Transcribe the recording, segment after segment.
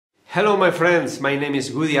Hello my friends, my name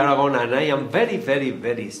is Woody Aragon and I am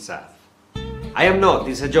very sad. I am not,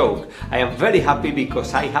 it's a joke. I am very happy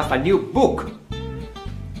because I have a new book.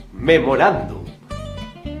 Memorandum.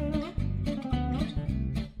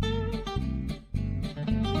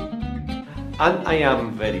 And I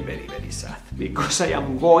am very sad because I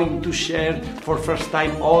am going to share for first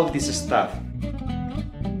time all this stuff.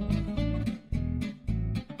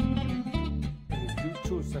 If you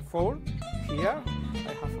choose a 4 here,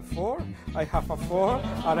 I have a 4, I have a 4,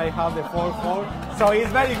 and I have the 4. So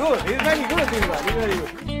it's very good, this one, it's very good.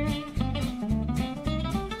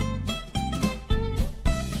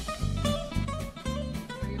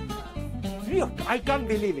 I can't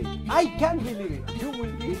believe it. You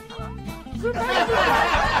will be.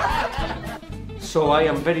 So I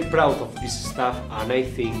am very proud of this stuff and I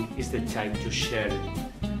think it's the time to share it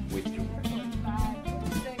with you.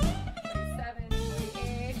 46, 47,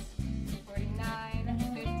 48, 49,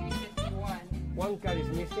 50, 51. One card is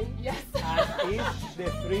missing. Yes. And it's the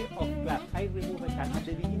 3 of clubs. I remove a card. At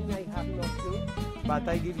the beginning I have no clue, but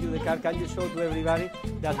I give you the card. Can you show to everybody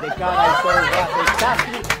that the card I saw was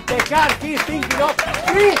exactly the card he's thinking of?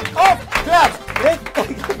 3 of clubs.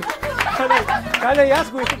 Can I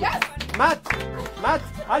ask you? Yes. Matt,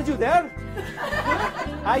 are you there?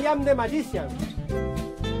 I am the magician.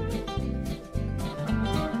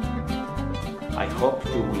 I hope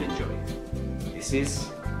you will enjoy it. This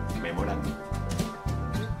is Memorandum.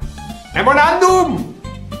 Memorandum!